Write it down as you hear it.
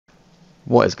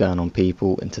What is going on,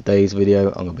 people? In today's video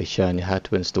I'm going to be showing you how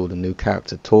to install the new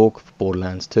character Torgue for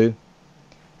Borderlands 2.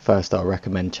 First, I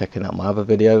recommend checking out my other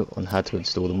video on how to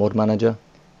install the mod manager.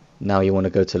 Now you want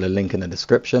to go to the link in the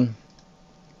description,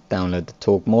 download the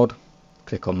Torgue mod,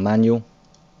 click on manual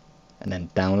and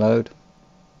then download,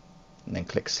 and then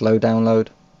click slow download.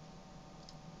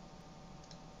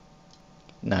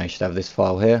 Now you should have this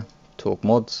file here, Torgue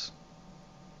mods.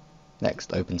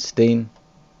 Next, open Steam.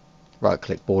 Right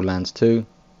click Borderlands 2,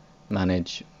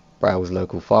 manage, browse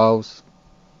local files,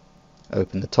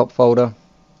 open the top folder.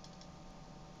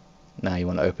 Now you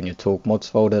want to open your Torgue mods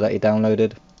folder that you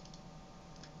downloaded,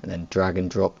 and then drag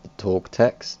and drop the Torgue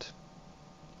text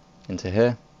into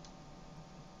here.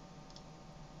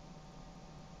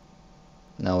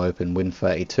 Now open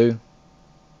Win32,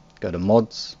 go to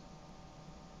mods,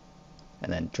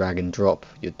 and then drag and drop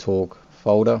your Torgue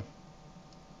folder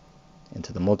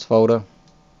into the mods folder.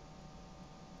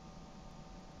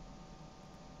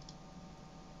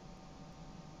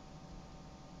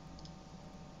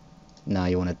 Now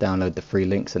you want to download the free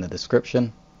links in the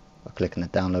description by clicking the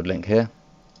download link here.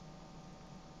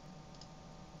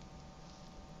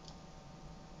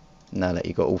 Now that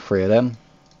you've got all three of them,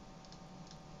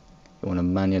 you want to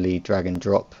manually drag and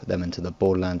drop them into the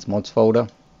Borderlands mods folder.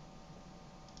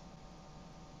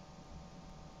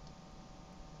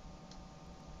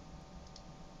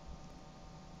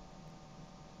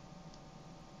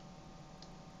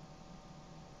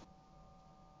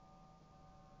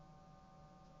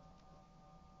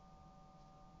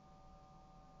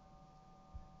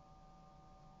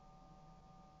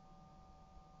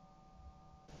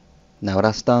 Now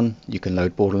that's done, you can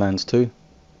load Borderlands 2.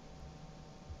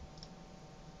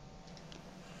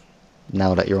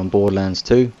 Now that you're on Borderlands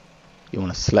 2, you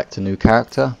want to select a new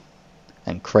character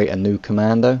and create a new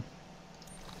commando.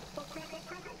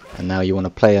 And now you want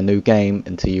to play a new game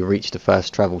until you reach the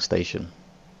first travel station.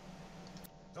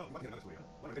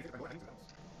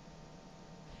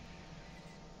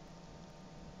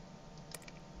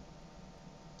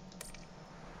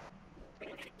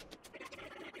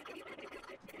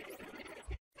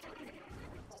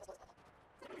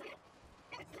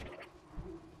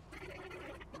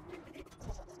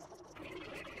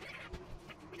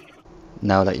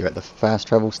 Now that you're at the fast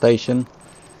travel station,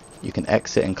 you can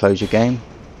exit and close your game.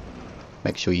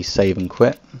 Make sure you save and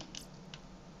quit.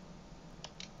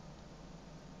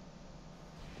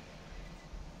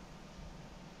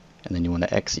 And then you want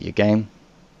to exit your game.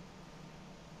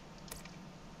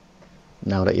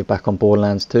 Now that you're back on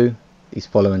Borderlands 2, these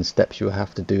following steps you will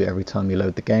have to do every time you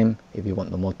load the game if you want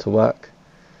the mod to work.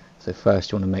 So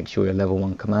first you want to make sure your level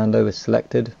 1 commando is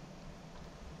selected.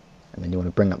 And then you want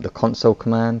to bring up the console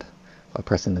command by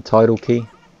pressing the title key,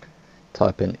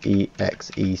 type in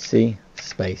exec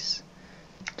space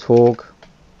Torgue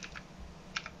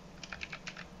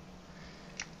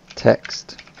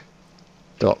text.blcm.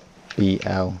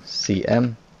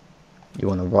 You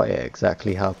want to write it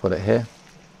exactly how I put it here,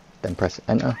 then press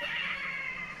enter,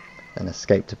 then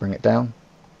escape to bring it down,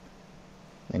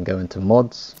 then go into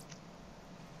mods,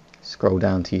 scroll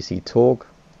down till you see Torgue,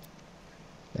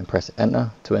 then press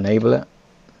enter to enable it.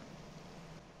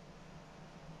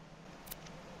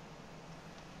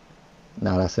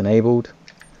 Now that's enabled,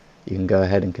 you can go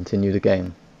ahead and continue the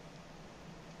game.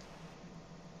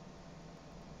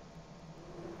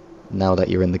 Now that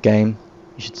you're in the game,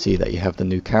 you should see that you have the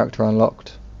new character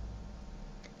unlocked.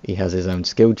 He has his own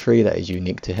skill tree that is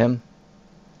unique to him.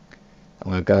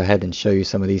 I'm going to go ahead and show you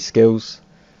some of these skills.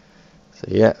 So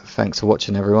yeah, thanks for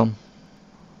watching everyone.